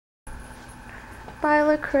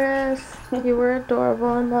Bye, Chris. You were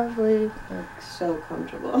adorable and lovely. Like, so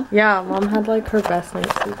comfortable. Yeah, Mom had like her best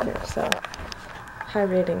night's sleep here, so high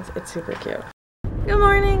ratings. It's super cute. Good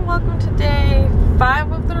morning. Welcome to day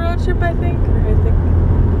 5 of the road trip, I think.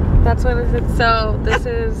 That's what it is. So this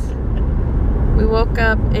is, we woke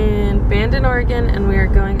up in Bandon, Oregon, and we are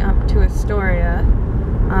going up to Astoria.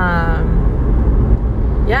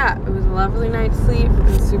 Yeah, it was a lovely night's sleep. It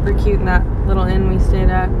was super cute in that little inn we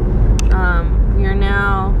stayed at. We are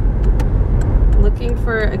now looking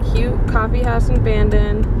for a cute coffee house in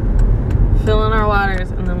Bandon, filling our waters,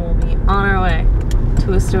 and then we'll be on our way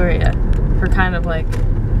to Astoria for kind of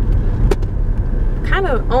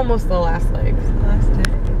almost the last legs. Last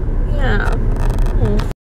day. Yeah.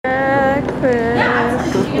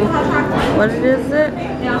 Breakfast. What is it?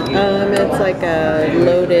 It's like a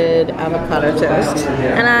loaded avocado toast.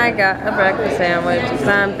 And I got a breakfast sandwich because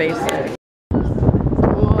I'm basic.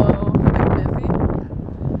 Whoa, I'm busy.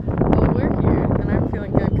 Well, we're here and I'm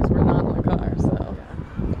feeling good because we're not in the car, so.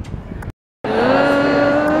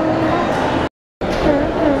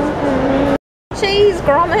 Cheese,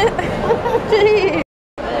 grommet. Cheese.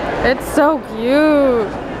 It's so cute.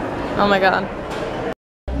 Oh my god.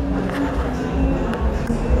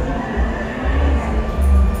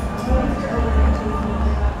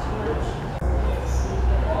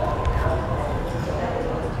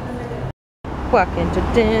 Walking to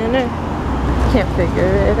dinner, can't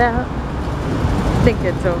figure it out. Think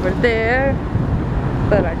it's over there,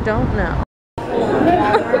 but I don't know.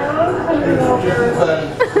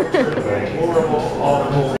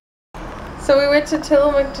 So we went to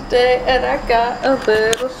Tillamook today and I got a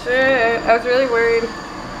little shirt. I was really worried.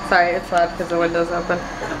 Sorry, it's loud because the window's open.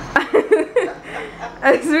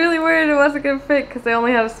 I was really worried it wasn't gonna fit because they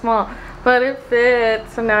only had a small, but it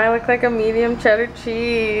fits. So now I look like a medium cheddar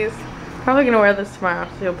cheese. Probably gonna wear this tomorrow,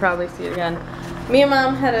 so you'll probably see it again. Me and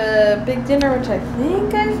Mom had a big dinner, which I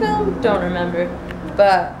think I filmed, don't remember.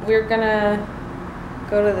 But we're gonna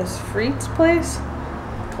go to this Frites place,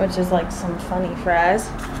 which is like some funny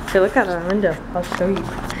fries. Okay, look out our window. I'll show you.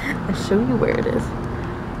 I'll show you where it is.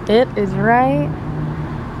 It is right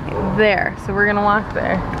there. So we're gonna walk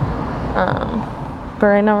there. But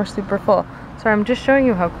right now we're super full. So I'm just showing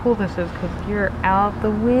you how cool this is because you're out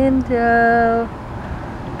the window.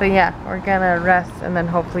 But yeah, we're gonna rest and then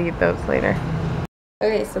hopefully eat those later.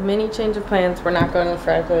 Okay, so mini change of plans. We're not going to the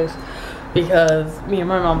fry place because me and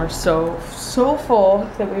my mom are so full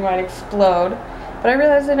that we might explode. But I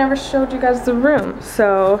realized I never showed you guys the room.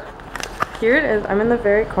 So here it is. I'm in the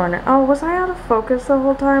very corner. Oh, was I out of focus the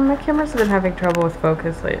whole time? My camera's been having trouble with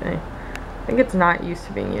focus lately. I think it's not used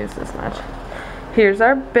to being used this much. Here's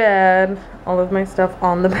our bed. All of my stuff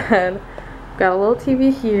on the bed. Got a little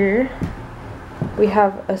TV here. We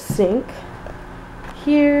have a sink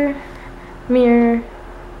here, mirror,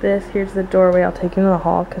 this, here's the doorway. I'll take you into the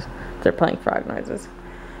hall because they're playing frog noises.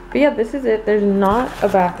 But yeah, this is it. There's not a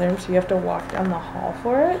bathroom, so you have to walk down the hall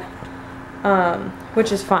for it,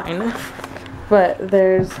 which is fine. But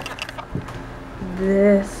there's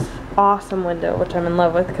this awesome window, which I'm in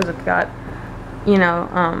love with because it's got, you know,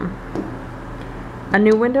 a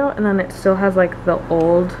new window, and then it still has like the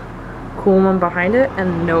old cool one behind it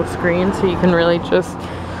and no screen, so you can really just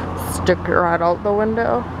stick your head out the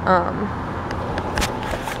window.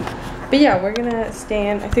 But yeah, we're gonna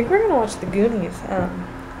stand. I think we're gonna watch the Goonies.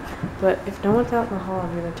 But if no one's out in the hall,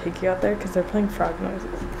 I'm gonna take you out there because they're playing frog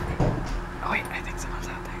noises. Oh wait, I think someone's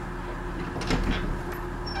out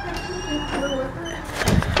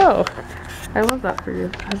there. Oh, I love that for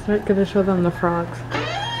you. I was gonna show them the frogs.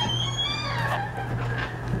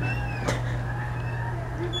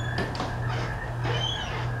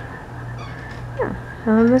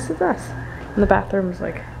 And this is us. And the bathroom's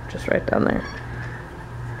like just right down there.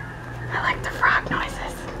 I like the frog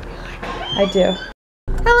noises. I do.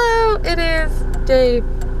 Hello, it is day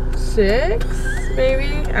 6,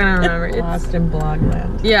 maybe? I don't remember. It's Lost in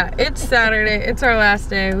Blogland. Yeah, it's Saturday. It's our last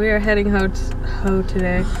day. We are heading home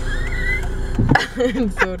today. I'm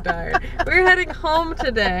so tired. We're heading home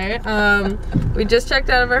today. We just checked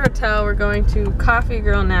out of our hotel. We're going to Coffee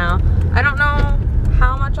Grill now. I don't know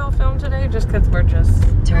how much I'll film today, just because we're just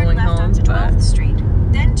turn left home, onto 12th Street,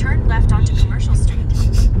 then turn left onto Commercial Street.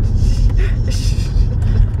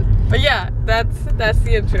 But yeah, that's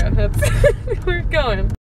the intro. That's we're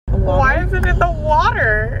going. Why is it in the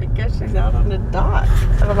water? I guess she's out on the dock.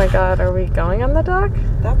 Oh my god, are we going on the dock?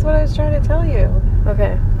 That's what I was trying to tell you.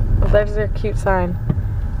 Okay, well there's their cute sign.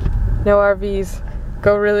 No RVs.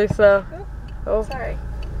 Go really slow. Oh, Sorry.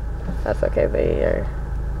 that's okay. They are.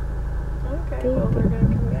 Okay, well they're gonna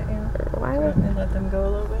come get you. Why would And let them go a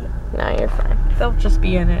little bit. No, you're fine. They'll just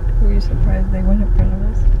be in it. Were you surprised they went in front of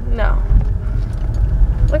us? No.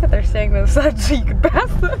 Look at they're staying to the side so you can pass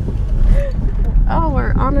them. Oh,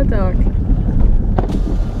 we're on a dock.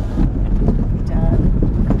 Dad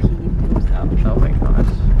peed himself. Oh my gosh.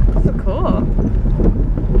 This is cool.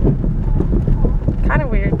 Kind of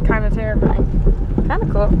weird, kind of terrifying. Kind of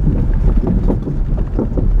cool.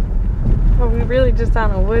 Well, we really just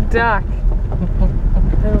on a wood dock.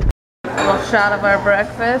 A little shot of our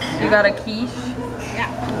breakfast. You got a quiche.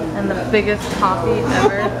 And the biggest coffee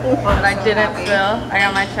ever that I didn't spill. I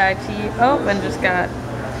got my chai tea. Oh, and just got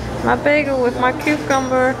my bagel with my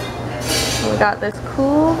cucumber. We got this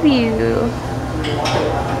cool view.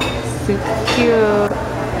 Super cute.